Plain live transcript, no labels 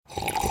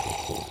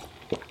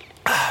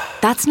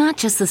That's not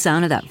just the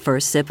sound of that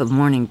first sip of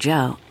Morning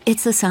Joe.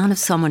 It's the sound of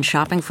someone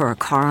shopping for a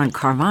car on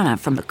Carvana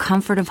from the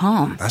comfort of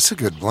home. That's a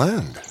good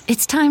blend.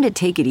 It's time to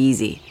take it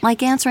easy,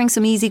 like answering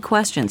some easy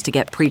questions to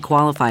get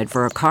pre-qualified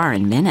for a car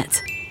in minutes.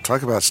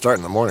 Talk about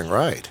starting the morning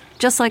right.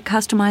 Just like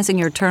customizing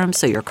your terms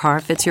so your car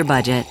fits your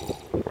budget.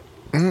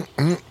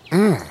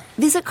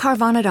 Visit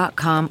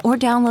Carvana.com or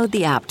download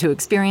the app to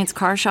experience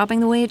car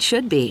shopping the way it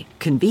should be.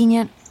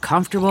 Convenient,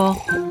 comfortable.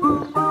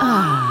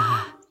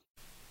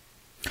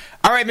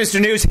 All right, Mr.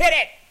 News, hit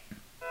it!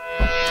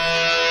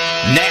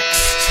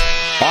 Next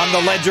on the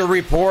Ledger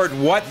Report,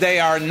 what they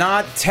are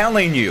not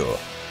telling you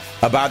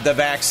about the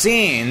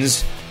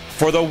vaccines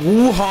for the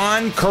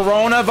Wuhan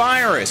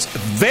coronavirus.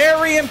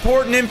 Very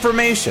important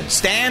information.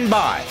 Stand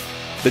by.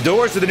 The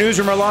doors to the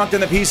newsroom are locked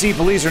and the PC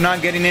police are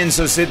not getting in,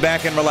 so sit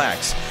back and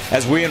relax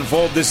as we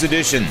unfold this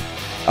edition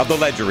of the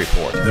Ledger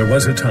Report. There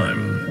was a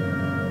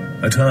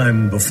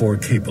time before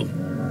cable,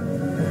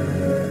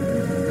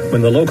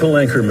 when the local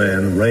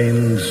anchorman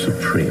reigned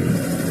supreme.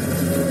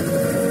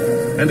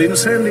 And in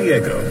San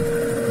Diego,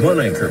 one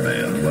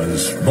anchorman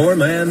was more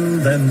man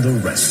than the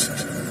rest.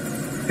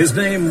 His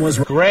name was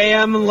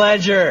Graham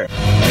Ledger.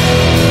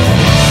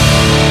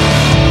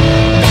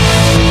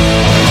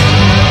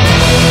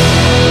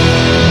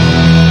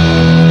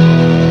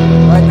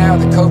 Right now,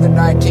 the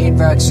COVID-19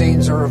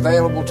 vaccines are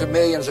available to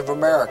millions of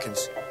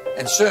Americans,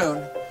 and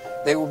soon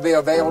they will be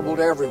available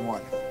to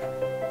everyone.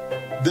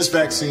 This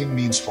vaccine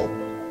means hope.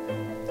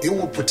 It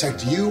will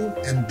protect you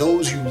and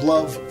those you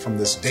love from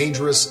this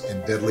dangerous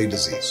and deadly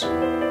disease. I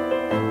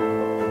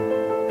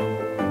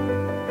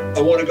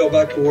want to go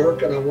back to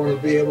work and I want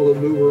to be able to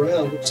move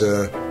around.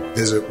 To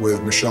visit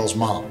with Michelle's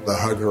mom, to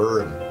hug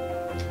her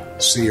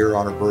and see her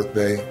on her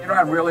birthday. You know what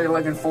I'm really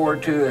looking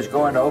forward to is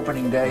going to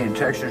opening day in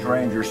Texas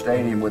Ranger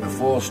Stadium with a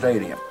full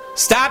stadium.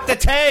 Stop the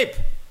tape!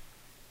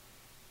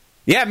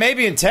 Yeah,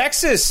 maybe in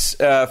Texas,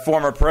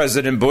 former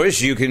President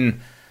Bush, you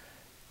can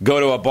go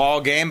to a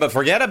ball game, but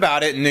forget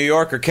about it in New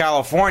York or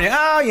California.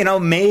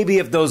 Maybe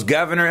if those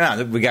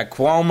governors, we got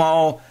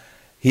Cuomo,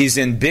 he's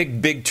in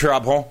big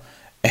trouble.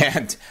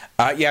 And,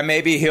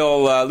 maybe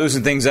he'll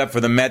loosen things up for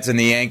the Mets and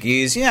the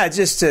Yankees. Yeah,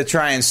 just to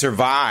try and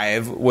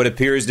survive what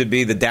appears to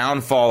be the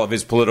downfall of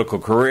his political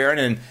career.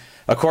 And,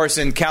 of course,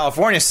 in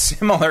California,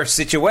 similar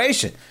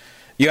situation.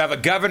 You have a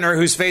governor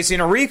who's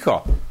facing a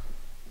recall.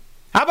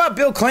 How about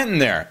Bill Clinton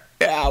there?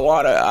 Yeah, I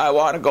want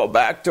to go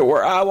back to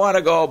work. I want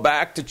to go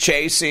back to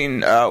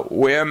chasing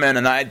women,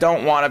 and I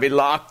don't want to be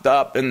locked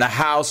up in the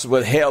house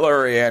with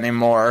Hillary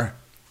anymore.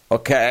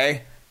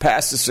 Okay?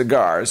 Pass the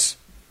cigars.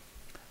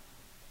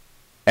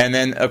 And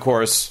then, of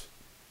course,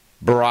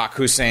 Barack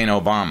Hussein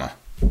Obama,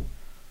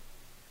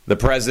 the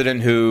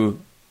president who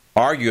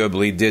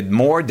arguably did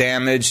more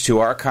damage to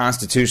our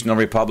constitutional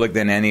republic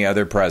than any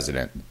other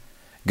president.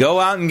 Go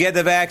out and get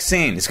the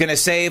vaccine. It's going to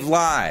save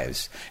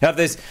lives. Help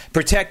this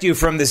protect you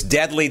from this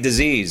deadly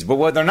disease. But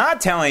what they're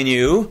not telling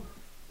you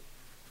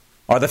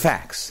are the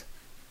facts.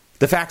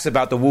 The facts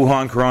about the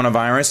Wuhan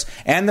coronavirus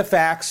and the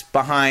facts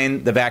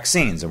behind the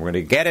vaccines. And we're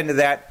going to get into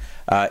that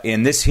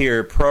in this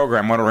here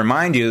program. I want to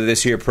remind you that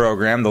this here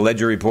program, the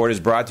Ledger Report, is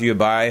brought to you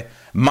by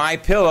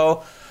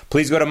MyPillow.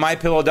 Please go to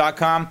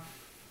MyPillow.com.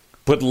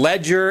 Put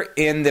Ledger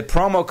in the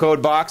promo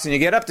code box, and you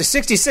get up to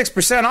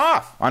 66%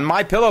 off on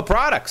MyPillow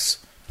products.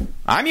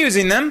 I'm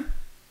using them.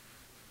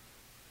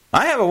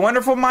 I have a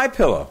wonderful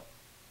MyPillow.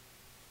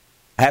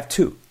 I have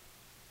two.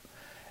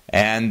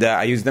 And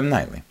I use them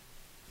nightly.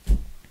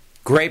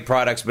 Great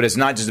products, but it's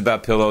not just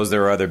about pillows.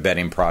 There are other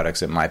bedding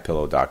products at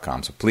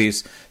MyPillow.com. So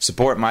please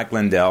support Mike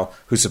Lindell,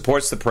 who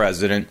supports the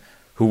president,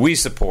 who we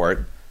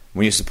support.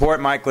 When you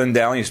support Mike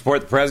Lindell and you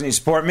support the president, you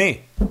support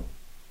me.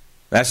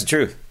 That's the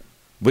truth.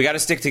 We got to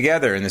stick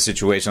together in a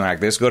situation like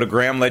this. Go to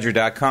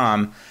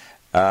GrahamLedger.com.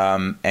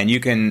 And you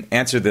can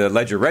answer the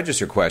Ledger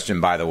Register question,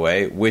 by the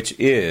way, which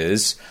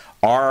is,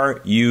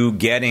 are you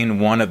getting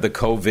one of the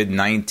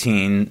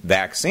COVID-19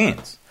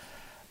 vaccines?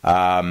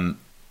 I'm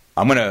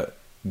going to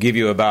give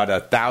you about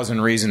 1,000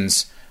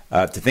 reasons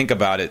to think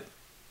about it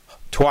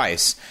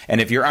twice.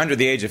 And if you're under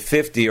the age of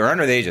 50 or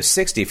under the age of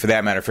 60, for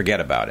that matter, forget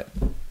about it.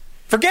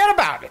 Forget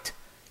about it.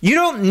 You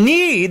don't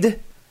need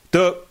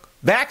the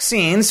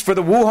vaccines for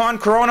the Wuhan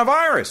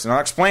coronavirus. And I'll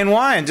explain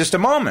why in just a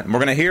moment. We're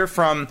going to hear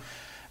from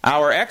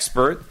our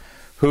expert,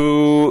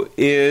 who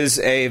is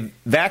a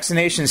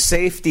vaccination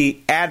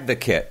safety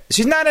advocate.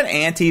 She's not an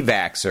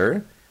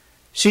anti-vaxxer.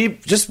 She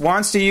just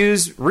wants to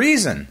use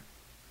reason.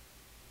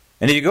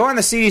 And if you go on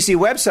the CDC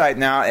website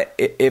now,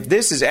 if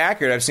this is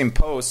accurate, I've seen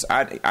posts.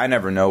 I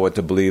never know what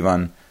to believe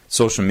on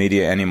social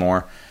media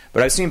anymore.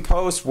 But I've seen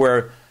posts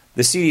where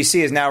the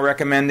CDC is now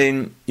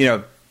recommending,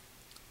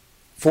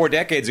 4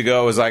 decades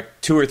ago it was like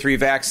 2 or 3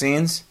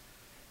 vaccines.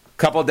 A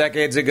couple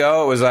decades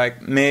ago it was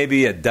like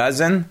maybe a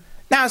dozen.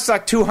 Now it's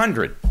like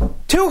 200.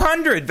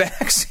 200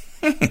 vaccines.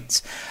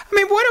 I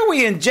mean, what are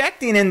we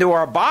injecting into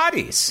our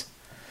bodies?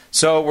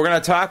 So we're going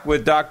to talk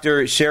with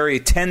Dr. Sherry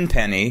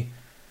Tenpenny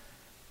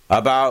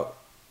about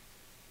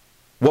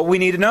what we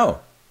need to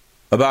know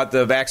about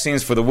the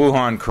vaccines for the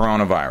Wuhan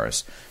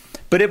coronavirus.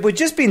 But it would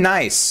just be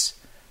nice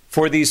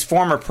for these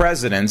former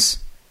presidents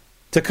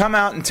to come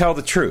out and tell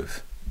the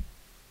truth.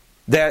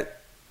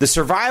 That the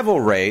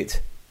survival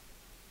rate,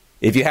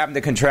 if you happen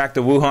to contract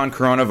the Wuhan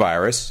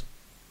coronavirus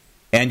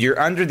and you're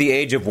under the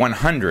age of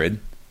 100,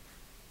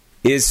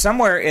 is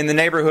somewhere in the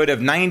neighborhood of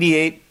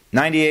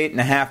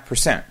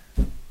 98.5%.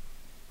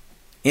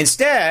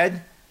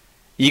 Instead,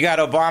 you got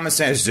Obama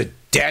saying it's a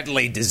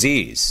deadly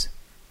disease.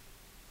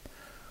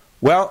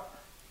 Well,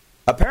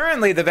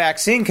 apparently the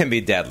vaccine can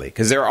be deadly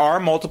because there are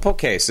multiple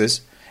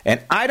cases, and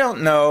I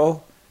don't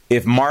know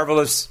if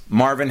marvelous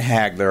Marvin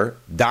Hagler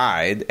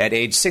died at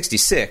age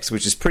 66,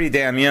 which is pretty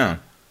damn young,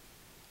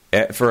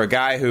 for a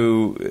guy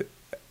who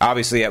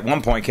obviously at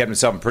one point kept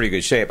himself in pretty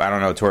good shape. I don't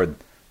know, toward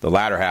the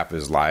latter half of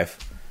his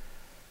life.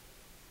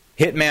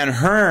 Hitman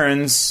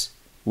Hearns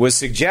was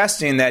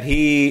suggesting that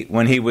he,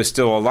 when he was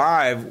still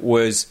alive,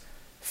 was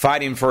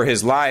fighting for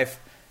his life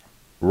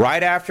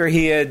right after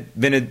he had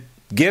been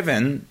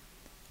given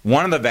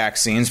one of the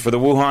vaccines for the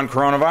Wuhan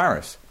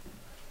coronavirus.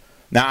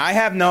 Now, I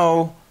have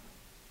no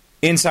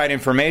inside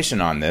information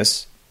on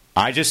this.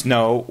 I just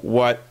know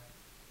what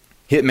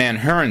Hitman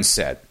Hearns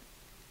said.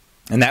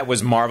 And that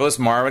was marvelous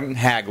Marvin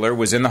Hagler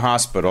was in the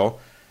hospital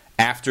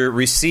after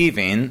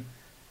receiving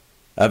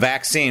a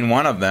vaccine,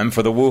 one of them,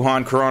 for the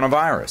Wuhan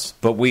coronavirus.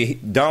 But we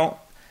don't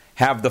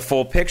have the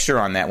full picture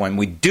on that one.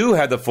 We do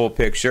have the full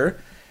picture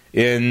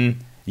in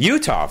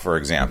Utah, for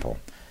example.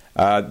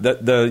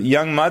 The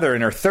young mother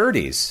in her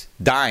 30s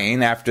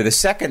dying after the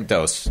second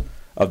dose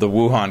of the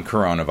Wuhan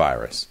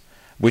coronavirus,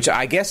 which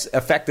I guess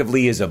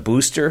effectively is a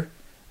booster.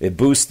 It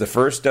boosts the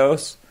first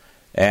dose.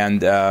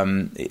 And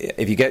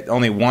if you get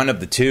only one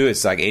of the two,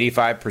 it's like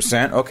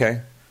 85%.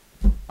 Okay.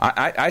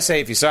 I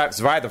say if you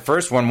survive the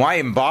first one, why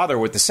even bother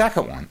with the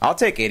second one? I'll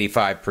take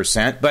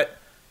 85%, but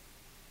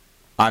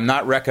I'm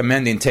not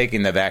recommending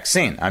taking the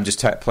vaccine. I'm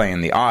just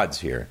playing the odds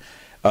here.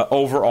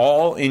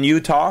 Overall in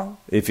Utah,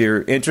 if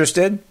you're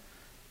interested,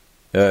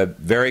 a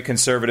very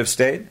conservative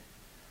state,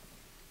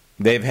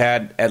 they've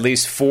had at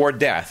least 4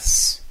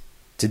 deaths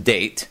to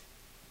date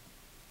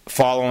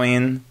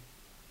following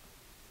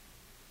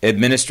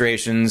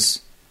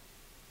administrations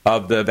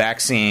of the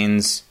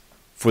vaccines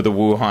for the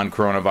Wuhan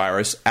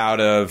coronavirus out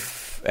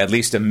of at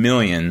least 1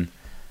 million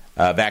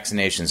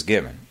vaccinations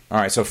given. All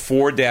right, so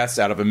 4 deaths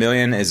out of 1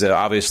 million is an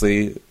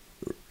obviously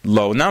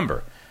low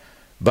number.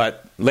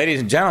 But, ladies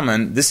and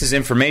gentlemen, this is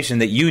information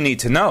that you need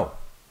to know.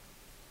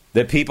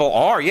 That people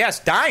are, yes,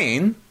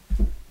 dying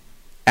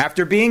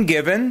after being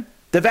given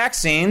the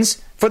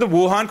vaccines for the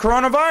Wuhan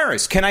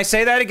coronavirus. Can I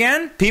say that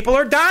again? People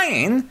are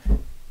dying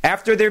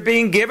after they're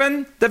being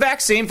given the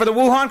vaccine for the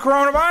Wuhan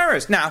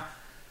coronavirus. Now,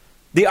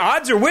 the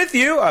odds are with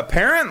you,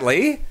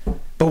 apparently,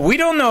 but we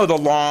don't know the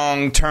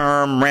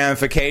long-term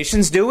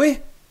ramifications, do we?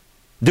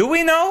 Do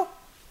we know?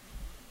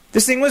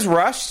 This thing was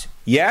rushed,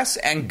 yes,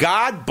 and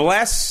God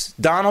bless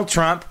Donald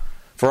Trump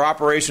for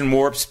Operation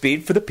Warp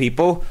Speed for the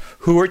people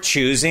who are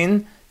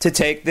choosing to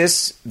take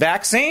this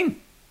vaccine.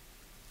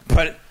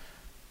 But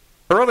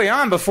early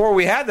on, before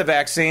we had the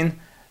vaccine,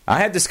 I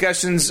had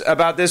discussions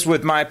about this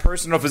with my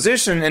personal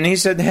physician, and he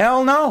said,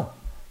 hell no.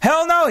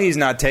 Hell no, he's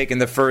not taking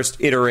the first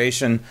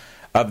iteration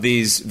of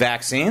these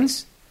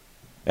vaccines.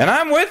 And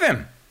I'm with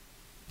him.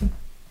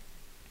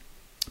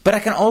 But I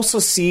can also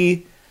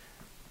see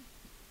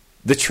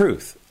the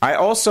truth. I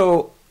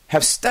also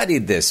have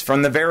studied this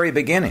from the very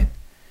beginning.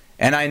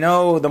 And I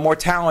know the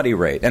mortality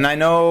rate. And I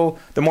know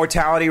the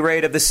mortality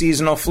rate of the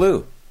seasonal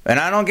flu. And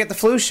I don't get the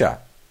flu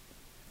shot.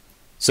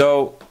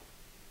 So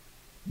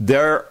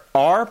there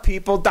are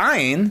people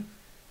dying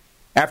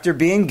after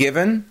being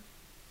given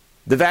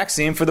the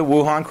vaccine for the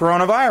Wuhan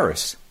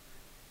coronavirus.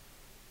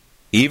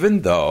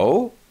 Even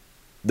though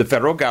the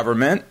federal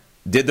government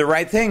did the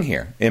right thing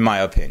here, in my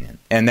opinion.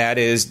 And that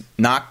is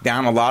knock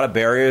down a lot of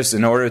barriers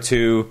in order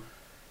to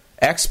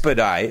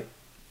expedite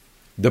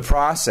the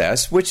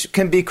process, which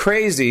can be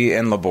crazy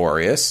and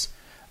laborious,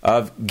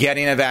 of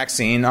getting a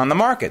vaccine on the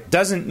market.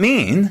 Doesn't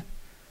mean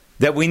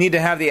that we need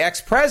to have the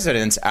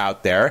ex-presidents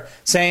out there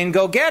saying,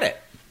 go get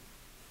it.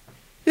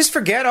 Just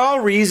forget all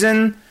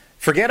reason,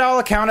 forget all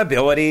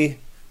accountability,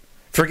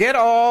 forget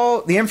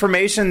all the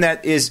information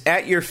that is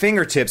at your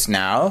fingertips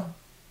now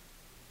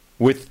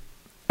with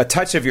a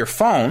touch of your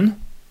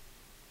phone.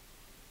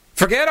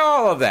 Forget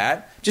all of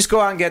that. Just go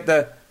out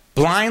and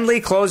blindly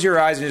close your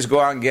eyes and just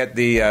go out and get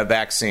the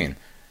vaccine.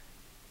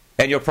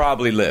 And you'll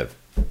probably live.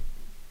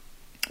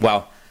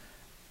 Well,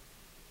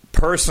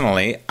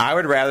 personally, I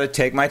would rather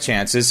take my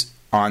chances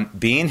on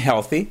being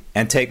healthy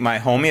and take my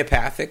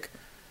homeopathic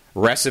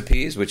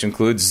recipes, which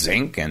includes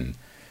zinc and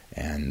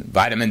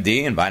vitamin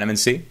D and vitamin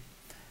C,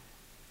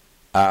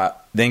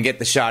 than get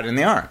the shot in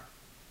the arm.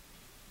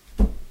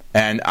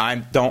 And I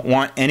don't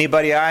want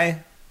anybody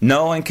I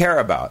know and care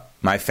about,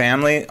 my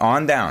family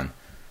on down,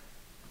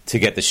 to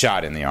get the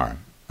shot in the arm.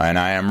 And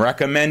I am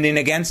recommending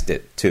against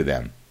it to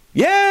them.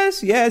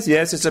 Yes,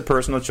 it's a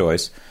personal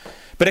choice.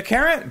 But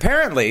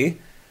apparently,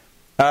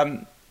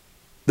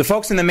 the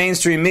folks in the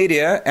mainstream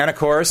media, and of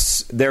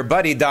course their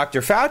buddy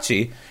Dr.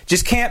 Fauci,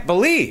 just can't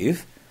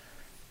believe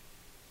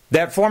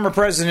that former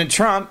President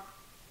Trump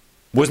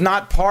was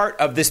not part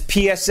of this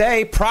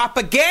PSA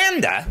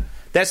propaganda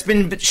that's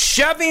been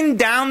shoving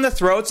down the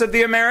throats of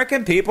the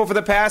American people for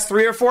the past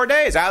 3 or 4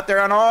 days out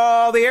there on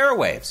all the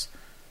airwaves.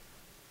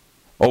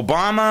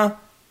 Obama,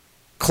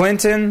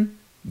 Clinton,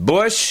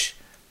 Bush,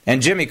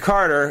 and Jimmy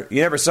Carter.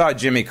 You never saw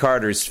Jimmy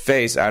Carter's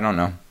face. I don't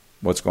know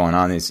what's going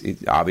on.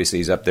 Obviously,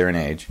 he's up there in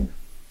age.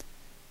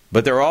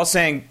 But they're all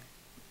saying,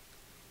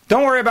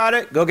 don't worry about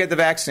it. Go get the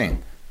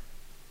vaccine.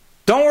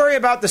 Don't worry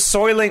about the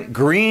Soylent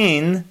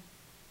Green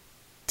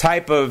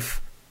type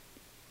of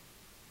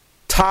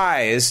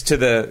ties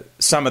to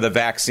some of the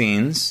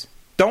vaccines.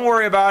 Don't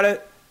worry about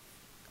it.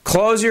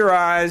 Close your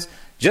eyes.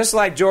 Just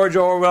like George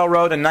Orwell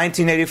wrote in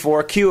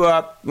 1984, queue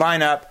up,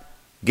 line up,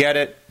 get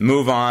it,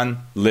 move on,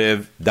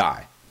 live,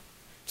 die.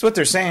 That's what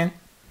they're saying.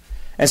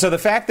 And so the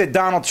fact that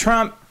Donald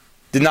Trump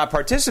did not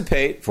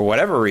participate, for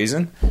whatever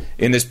reason,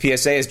 in this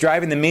PSA is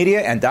driving the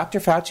media and Dr.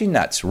 Fauci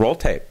nuts. Roll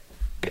tape.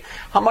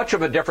 How much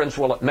of a difference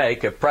will it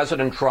make if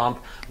President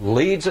Trump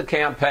leads a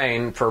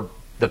campaign for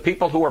the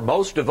people who are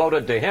most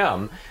devoted to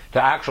him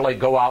to actually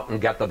go out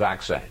and get the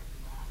vaccine?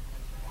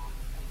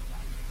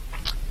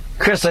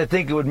 Chris, I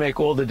think it would make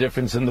all the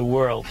difference in the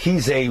world.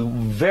 He's a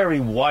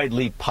very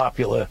widely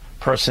popular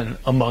person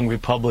among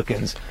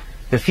Republicans.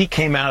 If he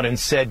came out and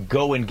said,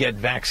 go and get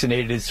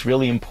vaccinated, it's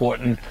really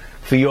important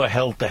for your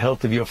health, the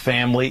health of your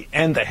family,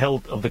 and the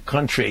health of the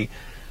country,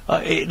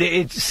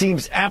 it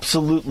seems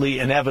absolutely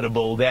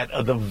inevitable that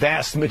the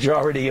vast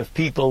majority of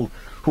people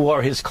who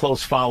are his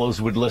close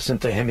followers would listen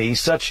to him. He's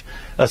such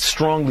a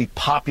strongly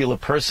popular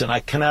person. I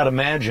cannot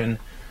imagine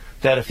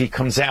that if he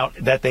comes out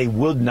that they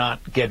would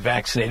not get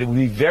vaccinated. It would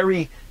be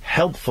very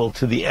helpful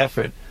to the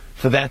effort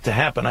for that to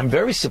happen. I'm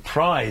very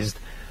surprised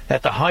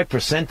at the high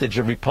percentage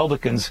of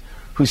Republicans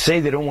who say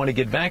they don't want to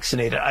get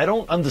vaccinated. I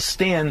don't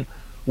understand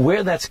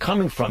where that's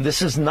coming from.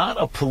 This is not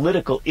a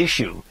political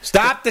issue.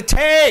 Stop the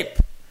tape!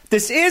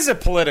 This is a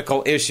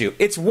political issue.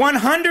 It's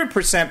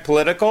 100%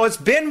 political. It's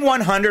been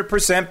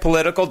 100%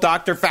 political,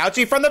 Dr.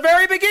 Fauci, from the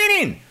very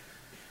beginning.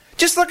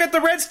 Just look at the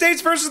red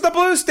states versus the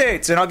blue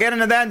states, and I'll get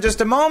into that in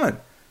just a moment.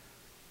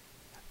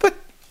 But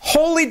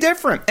wholly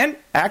different. And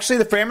actually,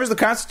 the framers of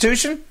the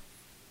Constitution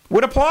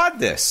would applaud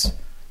this,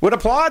 would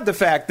applaud the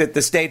fact that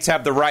the states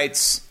have the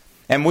rights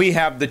and we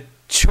have the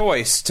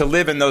choice to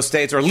live in those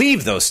states or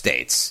leave those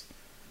states.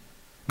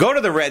 Go to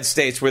the red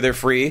states where they're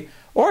free,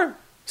 or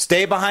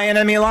stay behind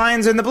enemy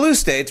lines in the blue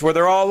states where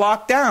they're all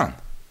locked down.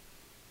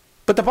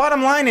 But the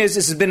bottom line is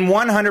this has been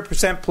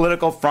 100%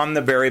 political from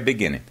the very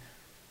beginning.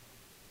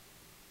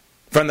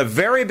 From the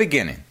very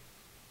beginning.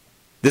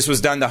 This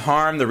was done to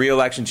harm the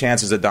re-election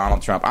chances of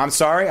Donald Trump. I'm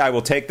sorry, I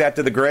will take that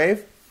to the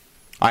grave.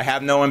 I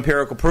have no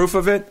empirical proof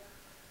of it.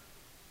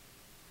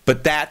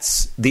 But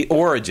that's the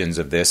origins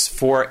of this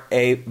for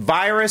a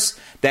virus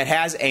that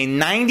has a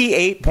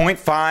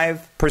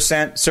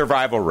 98.5%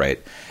 survival rate.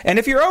 And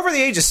if you're over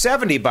the age of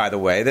 70, by the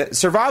way, the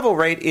survival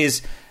rate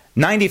is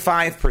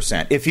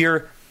 95%. If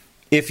you're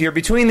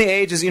between the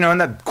ages, in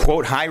the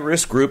quote high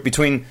risk group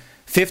between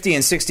 50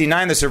 and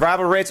 69, the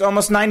survival rate's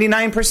almost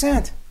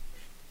 99%.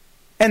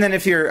 And then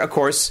if you're, of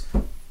course,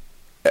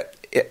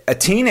 a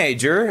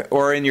teenager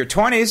or in your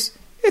 20s,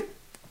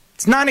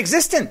 it's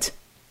non-existent.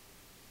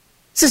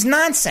 This is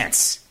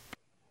nonsense.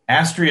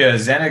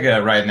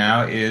 AstraZeneca right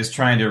now is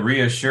trying to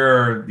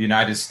reassure the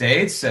United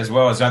States as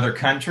well as other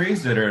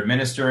countries that are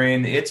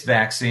administering its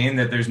vaccine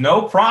that there's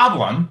no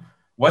problem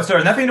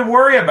whatsoever, nothing to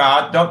worry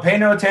about. Don't pay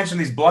no attention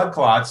to these blood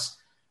clots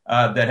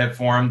that have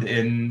formed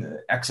in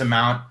X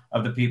amount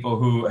of the people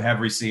who have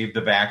received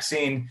the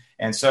vaccine.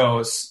 And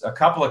so a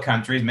couple of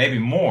countries, maybe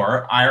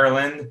more,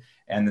 Ireland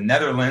and the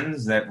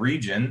Netherlands, that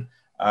region,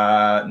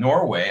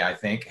 Norway, I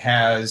think,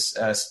 has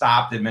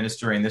stopped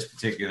administering this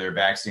particular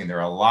vaccine. There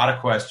are a lot of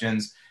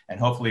questions, and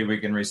hopefully we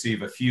can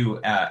receive a few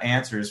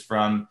answers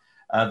from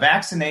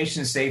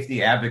vaccination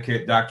safety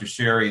advocate Dr.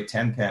 Sherry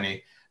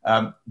Tenpenny.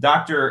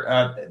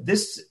 Doctor,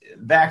 this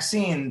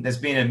vaccine that's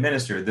being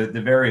administered,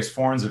 the various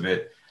forms of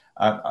it,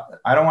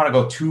 I don't want to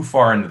go too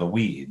far into the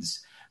weeds,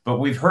 but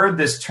we've heard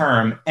this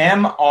term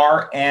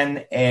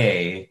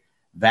mRNA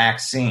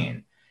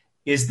vaccine.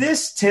 Is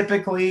this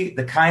typically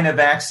the kind of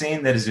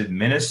vaccine that is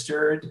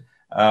administered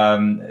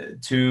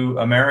to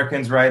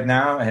Americans right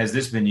now? Has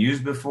this been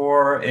used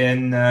before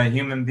in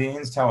human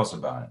beings? Tell us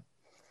about it.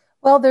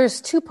 Well,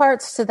 there's two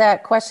parts to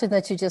that question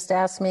that you just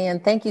asked me,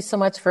 and thank you so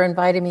much for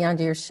inviting me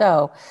onto your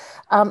show.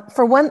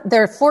 For one,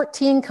 there are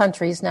 14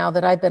 countries now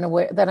that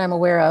I'm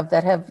aware of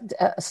that have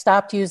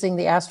stopped using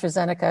the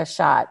AstraZeneca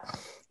shot.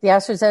 The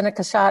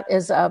AstraZeneca shot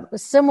is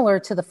similar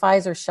to the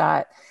Pfizer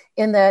shot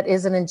in that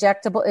is an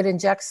injectable. It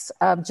injects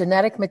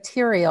genetic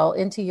material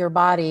into your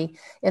body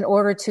in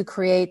order to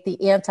create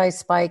the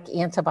anti-spike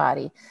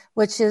antibody,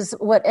 which is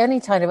what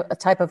any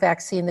type of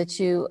vaccine that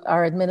you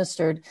are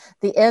administered.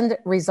 The end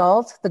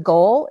result, the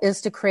goal, is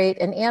to create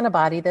an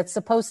antibody that's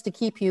supposed to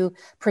keep you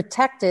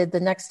protected the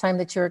next time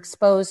that you're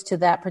exposed to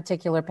that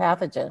particular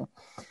pathogen.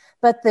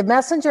 But the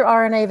messenger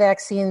RNA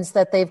vaccines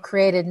that they've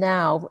created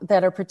now,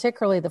 that are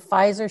particularly the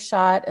Pfizer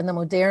shot and the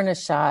Moderna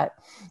shot,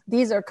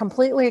 these are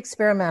completely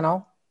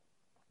experimental.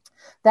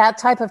 That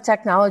type of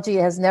technology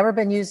has never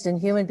been used in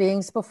human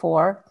beings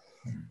before.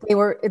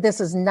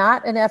 This is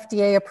not an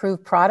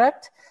FDA-approved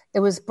product. It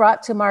was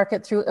brought to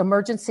market through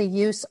emergency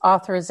use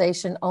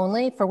authorization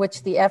only, for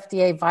which the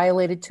FDA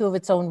violated 2 of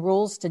its own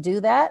rules to do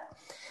that.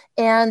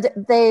 And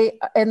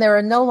there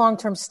are no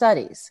long-term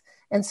studies.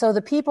 And so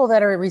the people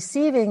that are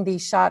receiving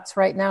these shots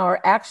right now are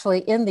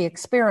actually in the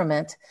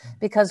experiment,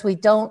 because we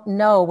don't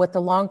know what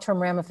the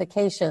long-term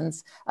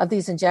ramifications of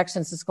these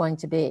injections is going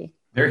to be.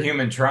 They're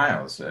human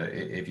trials,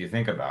 if you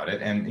think about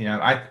it. And,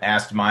 I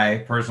asked my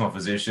personal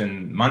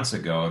physician months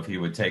ago if he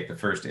would take the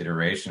first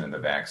iteration of the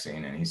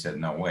vaccine, and he said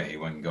no way, he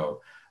wouldn't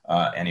go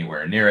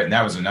anywhere near it. And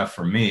that was enough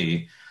for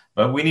me.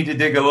 But we need to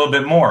dig a little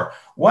bit more.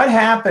 What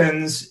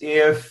happens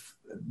if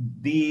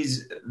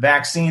these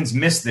vaccines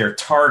miss their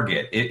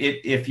target?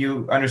 If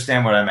you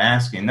understand what I'm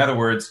asking. In other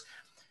words,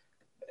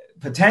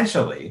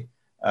 potentially,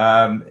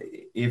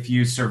 if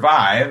you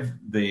survive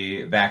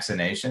the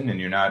vaccination and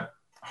you're not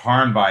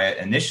harmed by it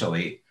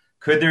initially,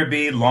 could there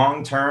be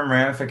long-term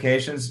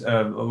ramifications,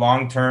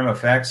 long-term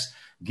effects,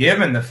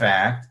 given the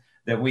fact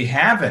that we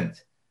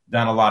haven't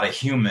done a lot of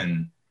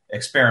human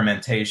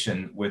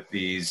experimentation with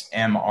these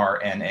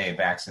mRNA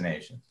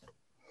vaccinations?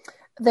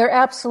 There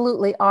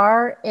absolutely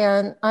are,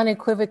 and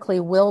unequivocally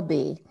will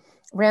be,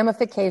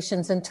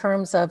 ramifications in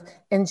terms of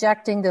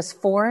injecting this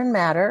foreign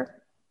matter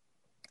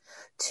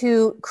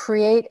to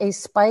create a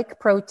spike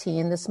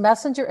protein. This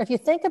messenger, if you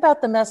think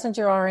about the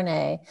messenger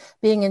RNA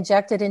being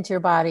injected into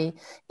your body,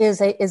 is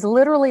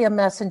literally a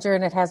messenger,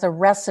 and it has a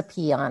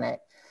recipe on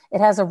it.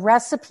 It has a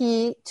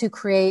recipe to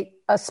create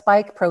a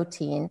spike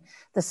protein.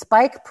 The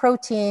spike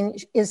protein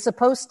is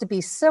supposed to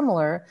be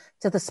similar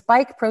to the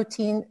spike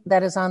protein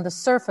that is on the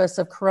surface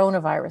of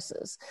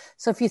coronaviruses.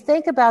 So if you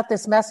think about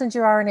this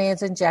messenger RNA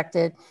is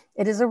injected,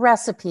 it is a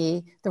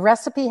recipe. The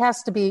recipe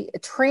has to be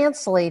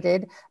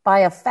translated by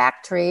a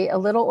factory, a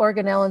little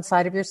organelle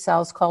inside of your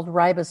cells called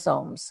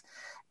ribosomes.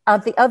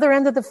 At the other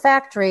end of the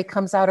factory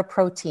comes out a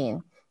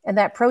protein. And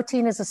that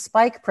protein is a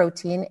spike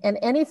protein, and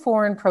any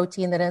foreign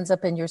protein that ends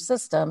up in your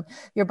system,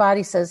 your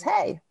body says,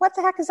 hey, what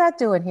the heck is that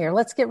doing here?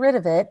 Let's get rid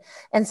of it,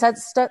 and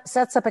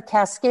sets up a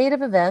cascade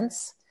of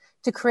events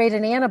to create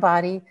an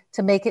antibody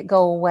to make it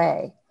go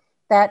away.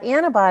 That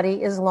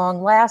antibody is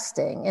long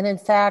lasting. And in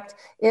fact,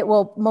 it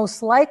will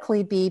most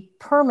likely be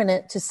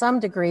permanent to some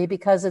degree,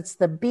 because it's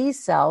the B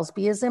cells,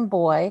 B as in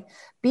boy,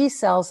 B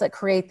cells that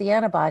create the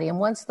antibody. And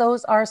once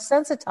those are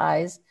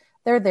sensitized,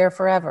 they're there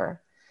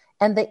forever.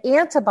 And the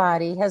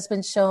antibody has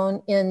been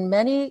shown in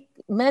many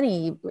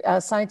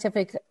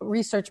scientific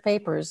research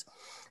papers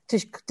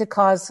to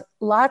cause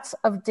lots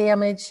of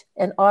damage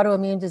and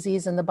autoimmune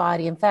disease in the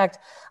body. In fact,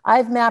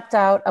 I've mapped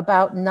out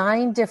about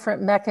 9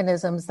 different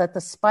mechanisms that the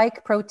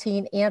spike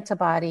protein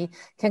antibody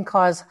can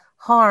cause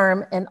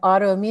harm and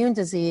autoimmune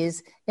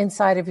disease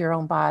inside of your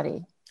own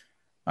body.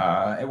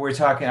 We're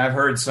talking, I've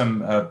heard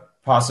some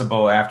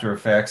possible after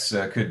effects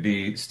could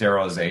be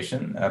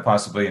sterilization,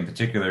 possibly in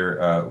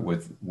particular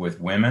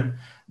with women,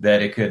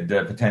 that it could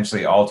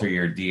potentially alter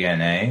your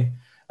DNA.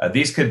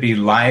 These could be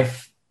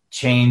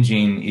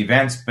life-changing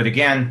events, but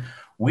again,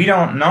 we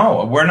don't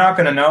know. We're not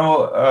going to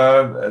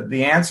know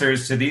the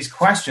answers to these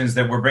questions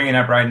that we're bringing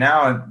up right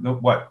now,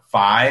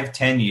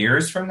 5-10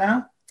 years from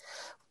now?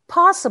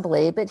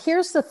 Possibly, but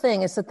here's the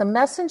thing, is that the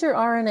messenger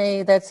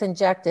RNA that's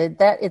injected,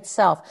 that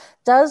itself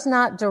does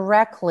not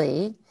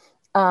directly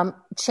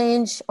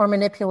change or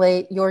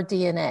manipulate your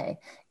DNA.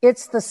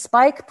 It's the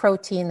spike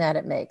protein that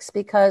it makes,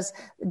 because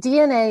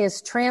DNA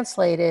is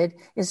transcribed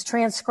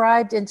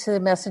into the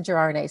messenger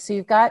RNA. So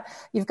you've got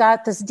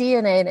this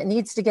DNA, and it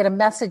needs to get a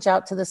message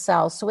out to the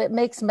cells. So it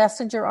makes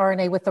messenger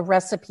RNA with a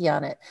recipe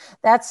on it.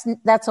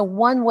 That's a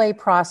one-way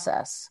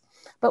process.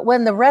 But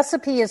when the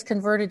recipe is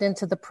converted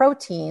into the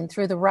protein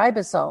through the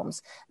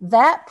ribosomes,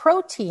 that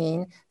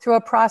protein, through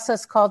a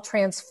process called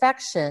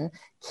transfection,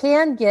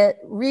 can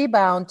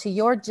rebound to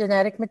your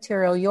genetic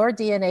material, your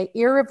DNA,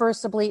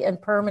 irreversibly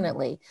and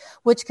permanently,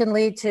 which can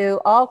lead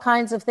to all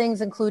kinds of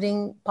things,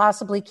 including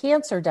possibly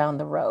cancer down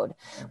the road.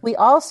 We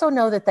also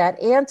know that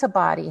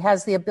antibody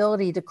has the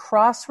ability to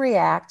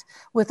cross-react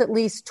with at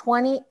least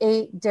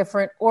 28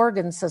 different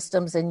organ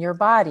systems in your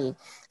body.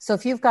 So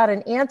if you've got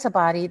an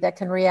antibody that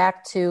can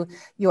react to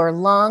your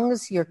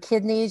lungs, your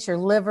kidneys, your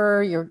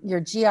liver, your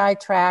GI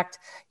tract,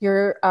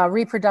 your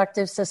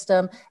reproductive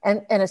system,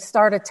 and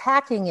start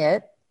attacking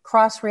it,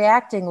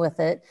 cross-reacting with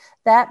it,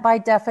 that by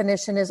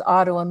definition is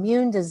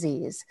autoimmune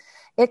disease.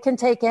 It can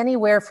take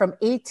anywhere from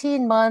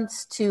 18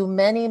 months to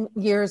many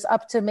years,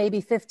 up to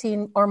maybe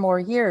 15 or more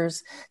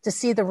years, to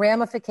see the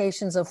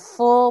ramifications of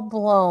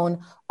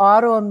full-blown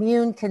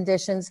autoimmune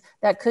conditions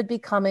that could be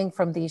coming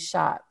from these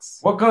shots.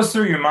 What goes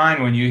through your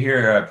mind when you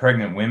hear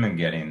pregnant women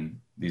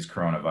getting these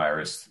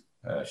coronavirus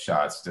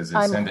shots? Does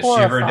it send a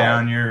shiver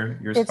down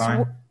your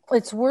spine?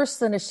 It's worse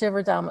than a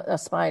shiver down a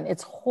spine.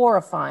 It's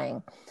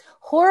horrifying.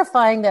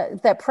 Horrifying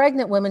that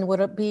pregnant women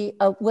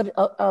would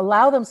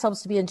allow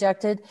themselves to be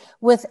injected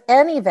with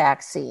any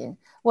vaccine,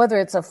 whether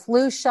it's a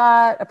flu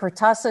shot, a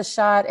pertussis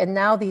shot, and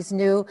now these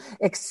new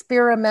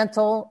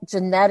experimental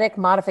genetic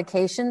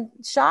modification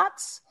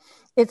shots.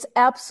 It's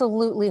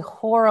absolutely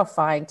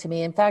horrifying to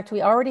me. In fact,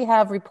 we already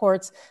have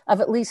reports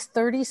of at least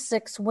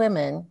 36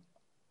 women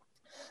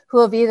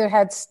who have either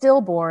had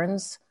stillborn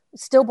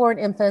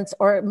infants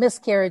or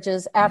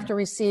miscarriages after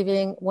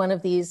receiving one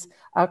of these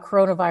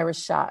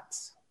coronavirus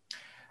shots.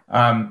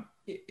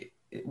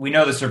 We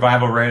know the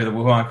survival rate of the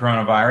Wuhan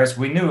coronavirus.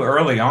 We knew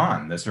early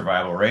on the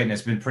survival rate, and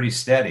it's been pretty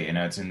steady.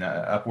 It's in the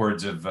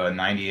upwards of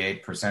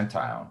 98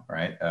 percentile,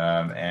 right?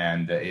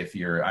 And if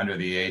you're under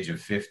the age of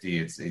 50,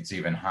 it's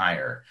even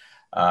higher.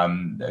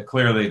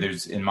 Clearly,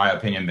 there's, in my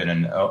opinion, been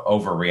an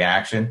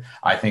overreaction.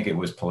 I think it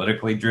was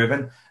politically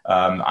driven.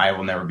 I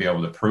will never be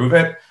able to prove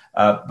it.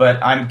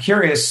 But I'm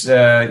curious,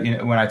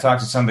 when I talk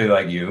to somebody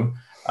like you,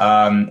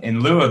 in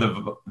lieu of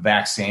the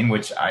vaccine,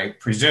 which I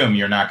presume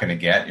you're not going to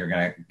get,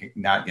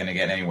 not going to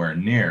get anywhere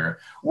near.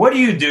 What do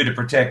you do to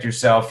protect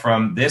yourself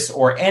from this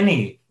or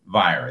any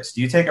virus?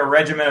 Do you take a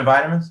regimen of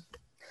vitamins?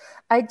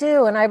 I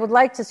do, and I would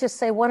like to just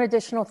say one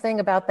additional thing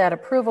about that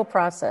approval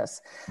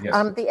process. Yes.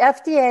 The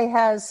FDA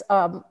has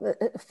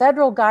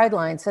federal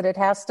guidelines that it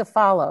has to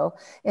follow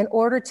in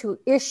order to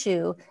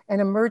issue an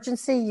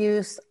emergency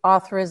use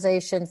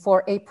authorization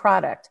for a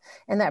product.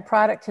 And that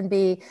product can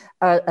be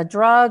a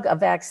drug, a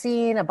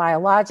vaccine, a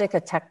biologic, a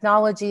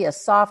technology, a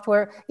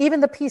software. Even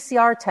the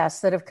PCR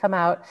tests that have come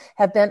out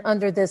have been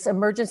under this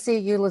emergency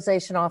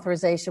utilization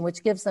authorization,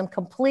 which gives them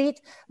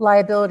complete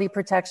liability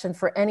protection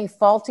for any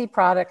faulty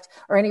product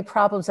or any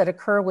problems that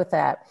occur with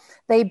that.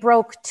 They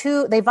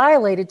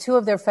violated two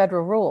of their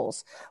federal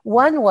rules.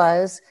 One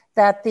was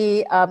that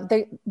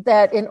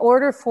that in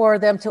order for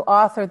them to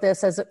author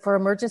this for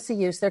emergency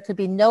use, there could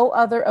be no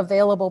other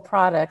available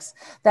products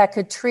that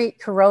could treat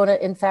corona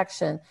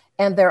infection,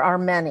 and there are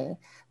many.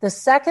 The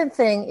second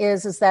thing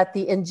is that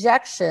the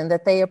injection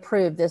that they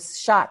approved, this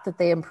shot that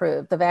they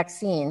approved, the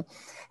vaccine,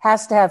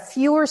 has to have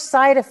fewer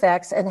side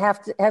effects and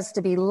has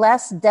to be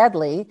less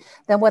deadly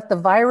than what the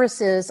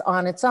virus is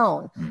on its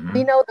own. Mm-hmm.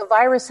 We know the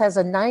virus has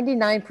a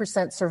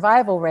 99%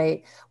 survival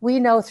rate. We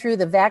know through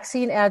the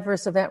Vaccine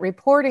Adverse Event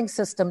Reporting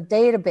System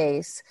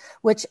database,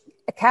 which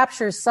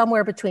captures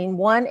somewhere between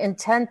 1 and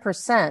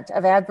 10%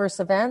 of adverse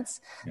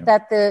events,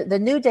 that the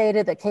new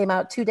data that came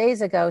out 2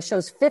 days ago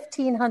shows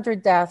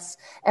 1,500 deaths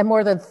and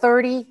more than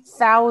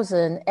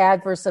 30,000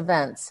 adverse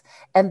events.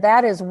 And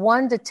that is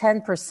 1 to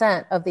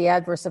 10% of the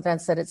adverse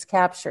events that it's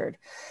captured.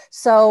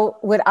 So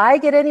would I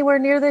get anywhere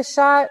near this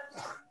shot?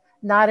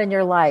 Not in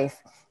your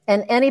life.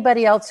 And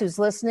anybody else who's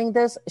listening to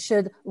this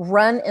should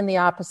run in the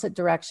opposite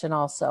direction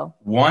also.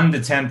 1 to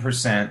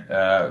 10%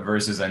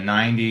 versus a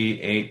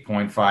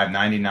 98.5,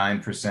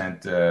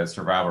 99%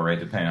 survival rate,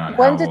 depending on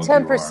how old you are.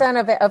 1 to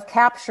 10% of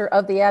capture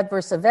of the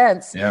adverse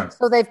events. Yeah.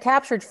 So they've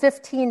captured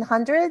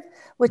 1,500,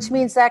 which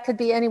means that could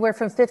be anywhere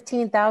from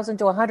 15,000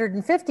 to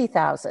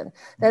 150,000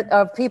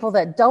 of people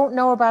that don't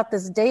know about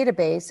this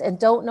database and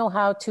don't know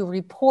how to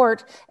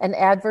report an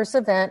adverse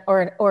event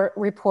or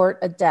report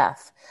a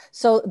death.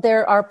 So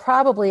there are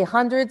probably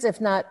hundreds,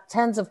 if not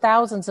tens of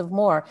thousands of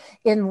more.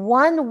 In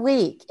 1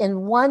 week,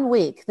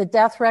 the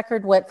death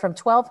record went from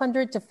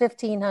 1,200 to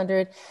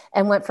 1,500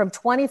 and went from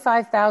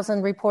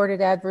 25,000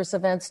 reported adverse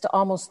events to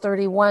almost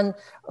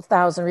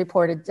 31,000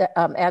 reported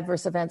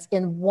adverse events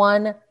in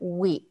 1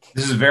 week.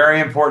 This is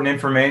very important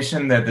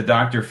information that the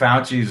Dr.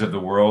 Fauci's of the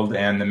world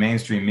and the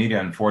mainstream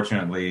media,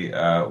 unfortunately,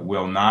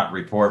 will not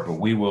report, but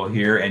we will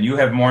hear. And you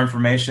have more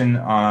information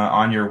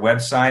on your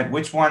website.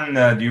 Which one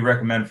do you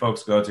recommend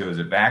folks go to? Is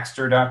it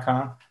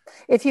Baxter.com?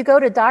 If you go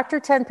to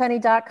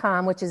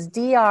drtenpenny.com, which is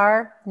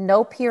dr,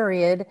 no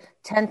period,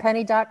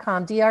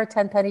 tenpenny.com,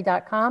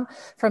 drtenpenny.com,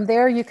 from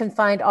there you can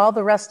find all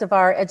the rest of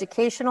our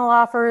educational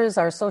offers,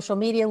 our social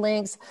media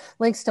links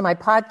to my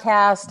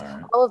podcast.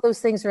 Right. All of those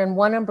things are in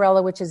one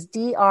umbrella, which is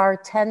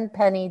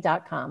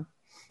drtenpenny.com.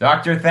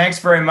 Doctor, thanks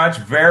very much.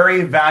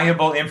 Very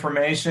valuable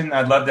information.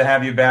 I'd love to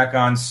have you back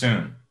on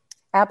soon.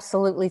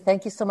 Absolutely.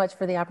 Thank you so much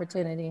for the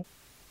opportunity.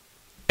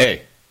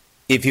 Hey.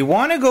 If you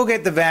want to go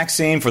get the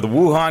vaccine for the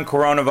Wuhan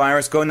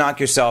coronavirus, go knock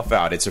yourself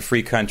out. It's a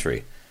free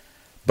country.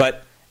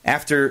 But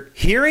after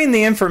hearing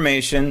the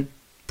information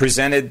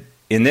presented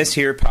in this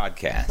here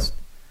podcast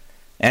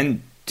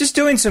and just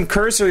doing some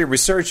cursory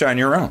research on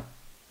your own,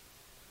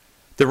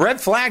 the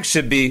red flags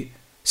should be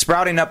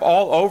sprouting up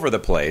all over the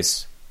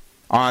place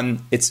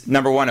on its,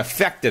 number one,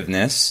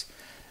 effectiveness,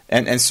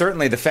 and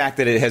certainly the fact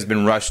that it has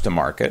been rushed to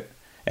market,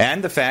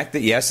 and the fact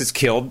that, yes, it's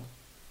killed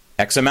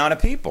X amount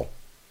of people.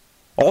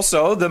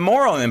 Also, the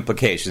moral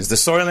implications, the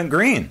Soylent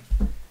Green,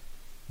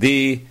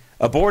 the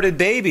aborted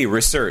baby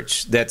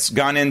research that's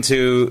gone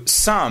into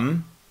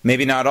some,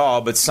 maybe not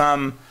all, but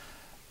some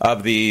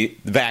of the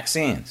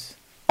vaccines.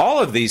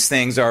 All of these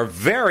things are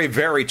very,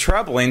 very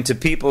troubling to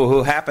people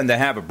who happen to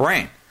have a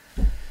brain.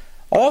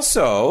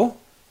 Also,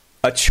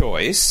 a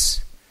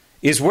choice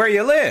is where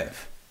you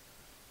live.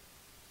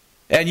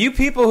 And you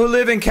people who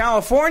live in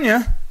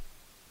California,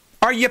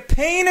 are you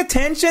paying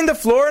attention to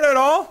Florida at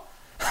all?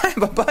 I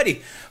have a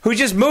buddy who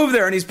just moved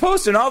there, and he's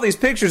posting all these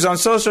pictures on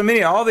social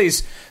media, all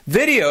these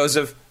videos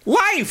of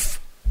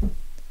life.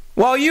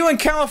 While you in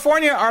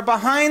California are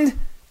behind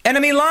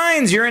enemy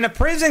lines, you're in a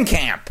prison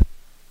camp.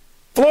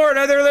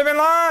 Florida, they're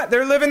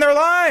living their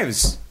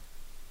lives.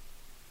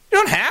 You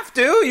don't have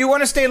to. You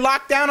want to stay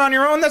locked down on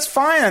your own, that's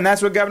fine. And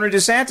that's what Governor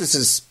DeSantis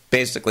is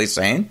basically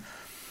saying.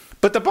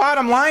 But the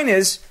bottom line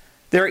is,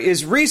 there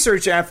is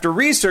research after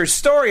research,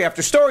 story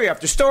after story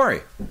after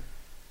story,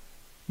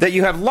 that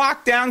you have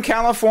locked down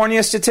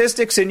California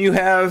statistics and you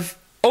have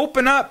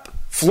opened up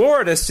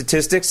Florida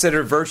statistics that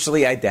are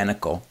virtually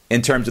identical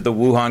in terms of the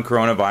Wuhan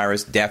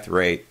coronavirus death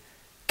rate,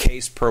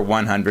 case per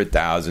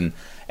 100,000.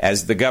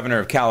 As the governor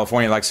of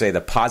California likes to say, the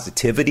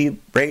positivity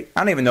rate. I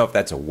don't even know if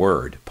that's a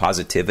word,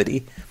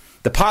 positivity.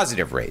 The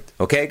positive rate.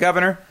 Okay,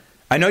 Governor?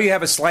 I know you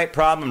have a slight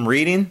problem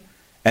reading,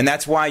 and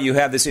that's why you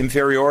have this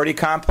inferiority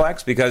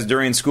complex, because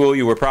during school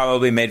you were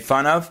probably made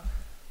fun of.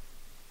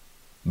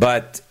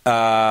 But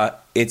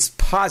it's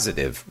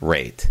positive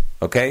rate,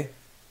 okay?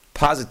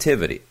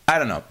 Positivity. I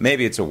don't know.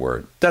 Maybe it's a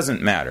word.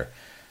 Doesn't matter.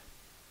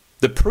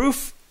 The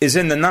proof is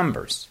in the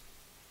numbers.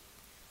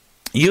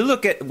 You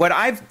look at what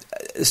I've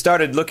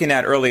started looking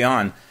at early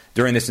on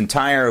during this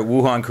entire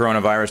Wuhan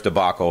coronavirus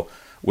debacle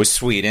was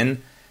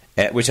Sweden,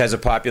 which has a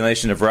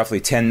population of roughly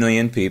 10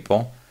 million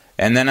people.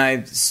 And then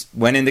I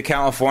went into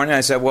California and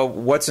I said, well,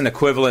 what's an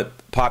equivalent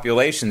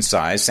population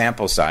size,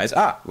 sample size?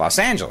 Los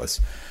Angeles.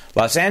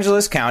 Los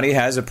Angeles County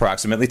has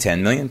approximately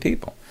 10 million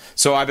people.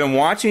 So I've been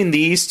watching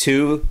these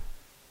two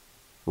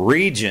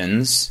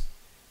regions.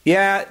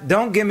 Yeah,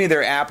 don't give me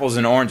their apples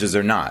and oranges.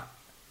 They're not.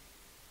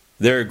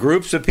 They're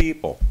groups of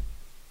people.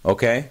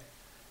 Okay?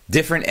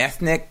 Different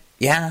ethnic,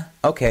 yeah,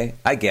 okay,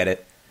 I get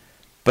it.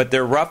 But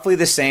they're roughly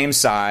the same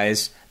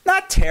size,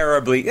 not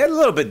terribly, a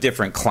little bit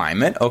different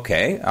climate,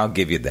 okay, I'll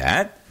give you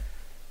that.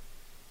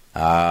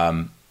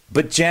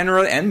 But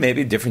generally, and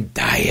maybe different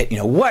diet,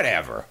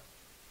 whatever.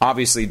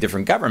 Obviously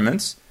different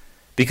governments,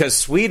 because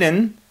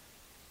Sweden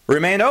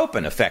remained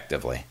open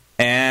effectively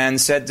and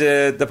said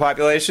to the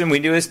population, we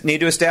need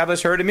to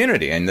establish herd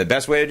immunity. And the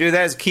best way to do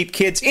that is keep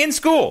kids in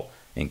school.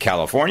 In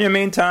California,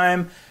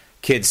 meantime,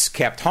 kids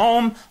kept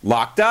home,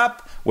 locked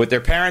up with their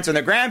parents and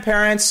their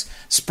grandparents,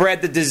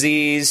 spread the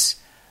disease,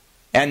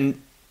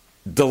 and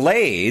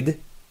delayed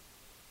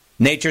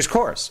nature's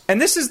course.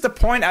 And this is the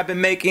point I've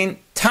been making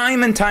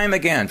time and time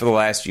again for the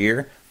last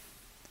year.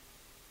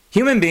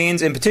 Human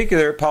beings, in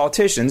particular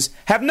politicians,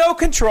 have no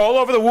control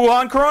over the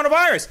Wuhan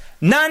coronavirus.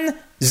 None,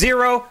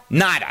 zero,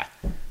 nada.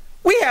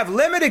 We have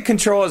limited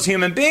control as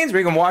human beings.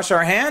 We can wash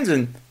our hands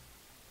and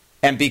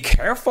be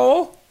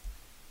careful.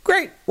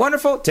 Great,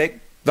 wonderful. Take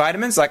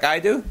vitamins like I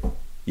do.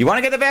 You want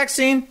to get the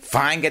vaccine?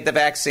 Fine, get the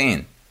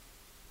vaccine.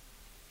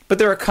 But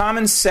there are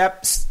common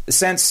sense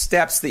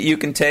steps that you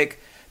can take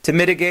to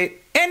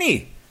mitigate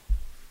any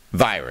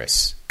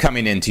virus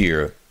coming into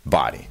your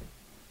body.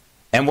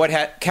 And what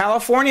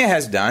California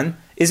has done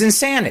is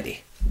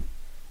insanity.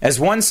 As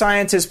one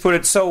scientist put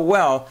it so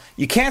well,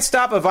 you can't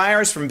stop a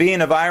virus from being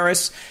a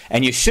virus,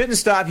 and you shouldn't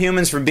stop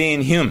humans from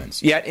being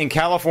humans. Yet in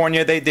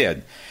California they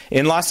did.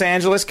 In Los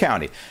Angeles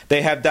County,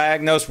 they have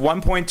diagnosed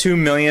 1.2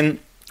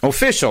 million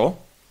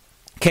official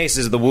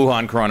cases of the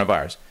Wuhan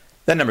coronavirus.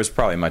 That number is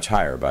probably much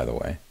higher, by the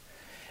way.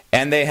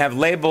 And they have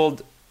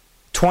labeled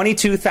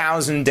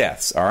 22,000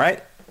 deaths, all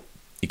right?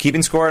 You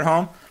keeping score at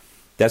home?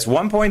 That's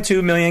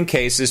 1.2 million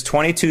cases,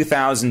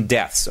 22,000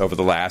 deaths over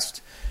the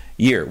last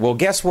year. Well,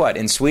 guess what?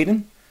 In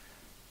Sweden,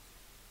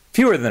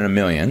 fewer than 1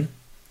 million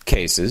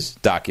cases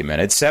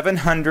documented,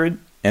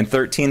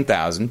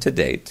 713,000 to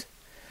date,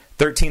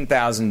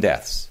 13,000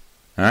 deaths.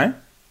 All right?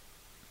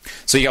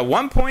 So you got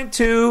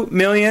 1.2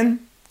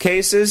 million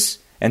cases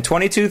and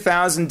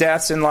 22,000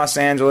 deaths in Los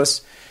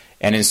Angeles.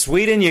 And in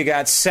Sweden, you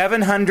got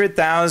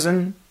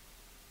 700,000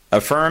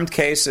 affirmed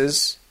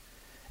cases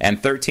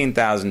and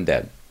 13,000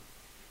 dead.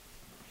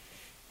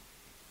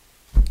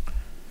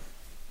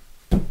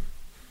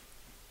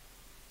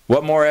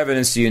 What more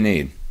evidence do you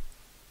need?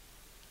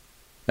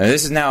 Now,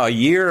 this is now a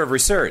year of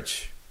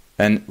research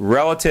and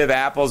relative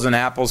apples and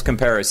apples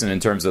comparison in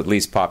terms of at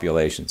least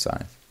population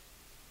size.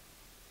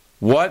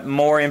 What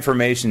more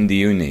information do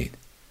you need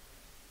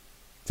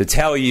to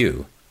tell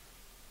you,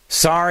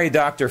 sorry,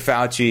 Dr.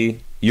 Fauci,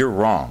 you're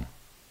wrong?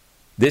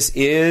 This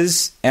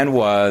is and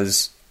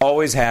was,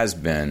 always has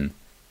been,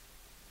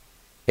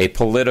 a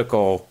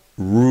political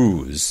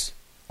ruse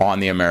on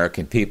the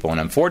American people. And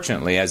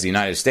unfortunately, as the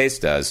United States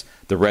does,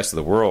 the rest of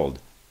the world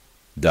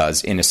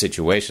does in a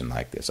situation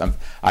like this.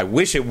 I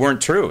wish it weren't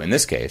true in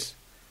this case.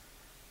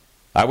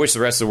 I wish the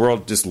rest of the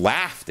world just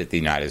laughed at the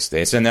United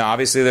States. And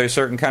obviously there are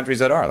certain countries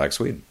that are, like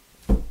Sweden.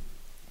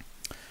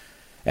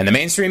 And the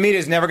mainstream media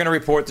is never going to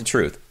report the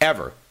truth,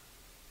 ever.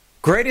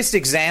 Greatest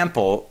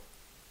example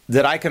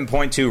that I can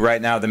point to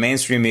right now, the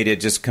mainstream media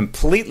just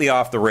completely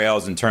off the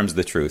rails in terms of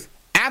the truth.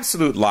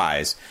 Absolute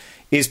lies.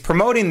 Is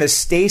promoting the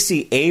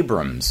Stacey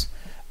Abrams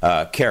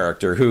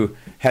character, who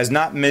has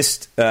not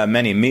missed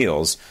many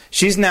meals.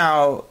 She's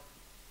now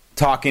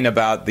talking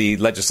about the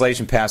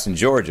legislation passed in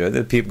Georgia.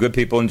 The good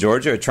people in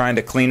Georgia are trying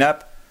to clean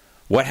up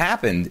what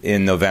happened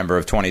in November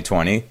of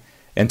 2020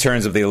 in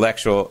terms of the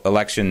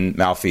election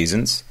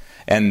malfeasance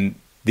and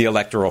the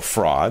electoral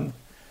fraud.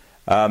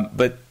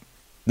 But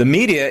the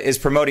media is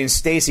promoting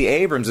Stacey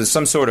Abrams as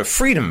some sort of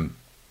freedom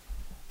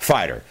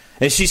fighter.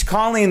 And she's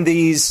calling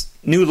these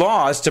new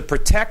laws to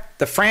protect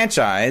the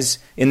franchise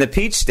in the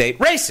Peach State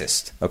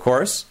racist, of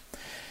course.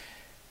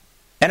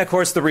 And, of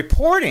course, the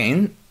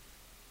reporting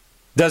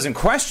doesn't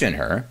question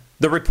her.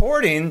 The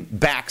reporting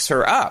backs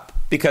her up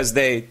because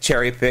they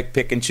cherry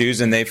pick and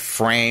choose, and they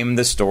frame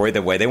the story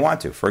the way they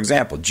want to. For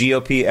example,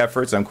 GOP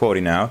efforts, I'm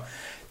quoting now,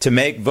 to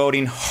make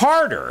voting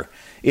harder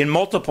in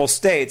multiple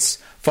states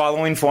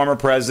following former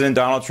President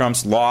Donald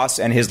Trump's loss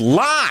and his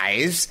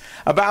lies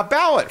about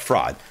ballot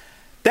fraud.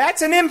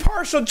 That's an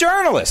impartial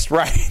journalist,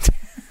 right?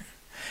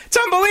 It's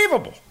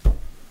unbelievable.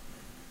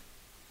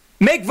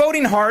 Make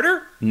voting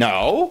harder?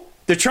 No.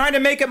 They're trying to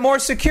make it more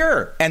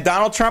secure. And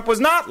Donald Trump was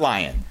not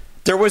lying.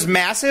 There was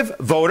massive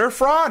voter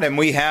fraud, and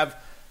we have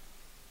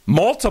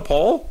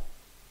multiple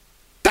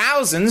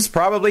thousands,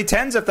 probably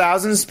tens of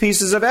thousands,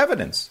 pieces of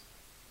evidence.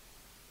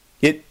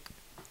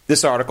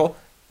 This article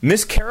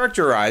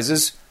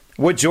mischaracterizes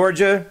what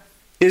Georgia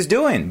is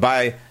doing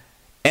by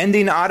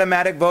ending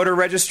automatic voter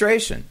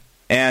registration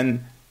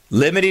and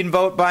limiting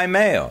vote by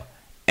mail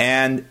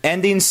and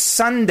ending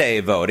Sunday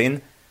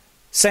voting,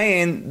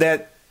 saying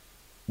that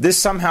this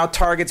somehow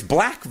targets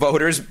black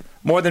voters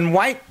more than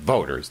white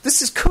voters.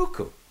 This is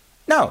cuckoo.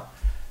 No,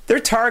 they're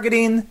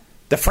targeting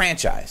the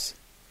franchise.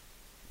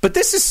 But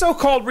this is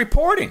so-called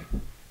reporting.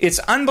 It's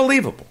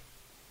unbelievable.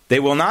 They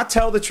will not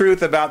tell the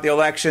truth about the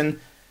election,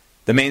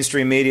 the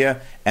mainstream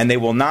media, and they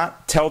will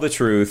not tell the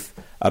truth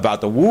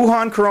about the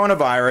Wuhan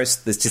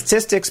coronavirus, the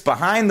statistics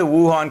behind the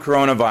Wuhan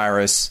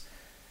coronavirus,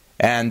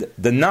 and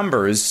the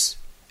numbers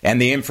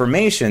and the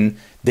information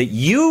that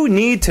you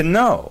need to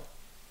know.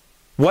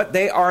 What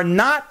they are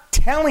not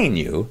telling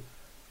you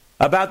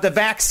about the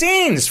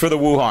vaccines for the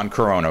Wuhan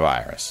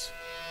coronavirus.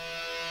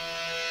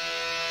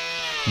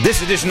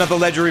 This edition of the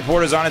Ledger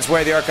Report is on its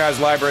way to the Archives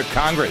Library at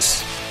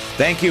Congress.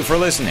 Thank you for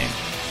listening.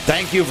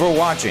 Thank you for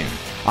watching.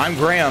 I'm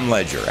Graham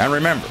Ledger. And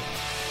remember,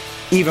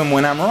 even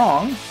when I'm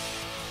wrong,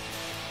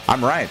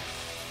 I'm right.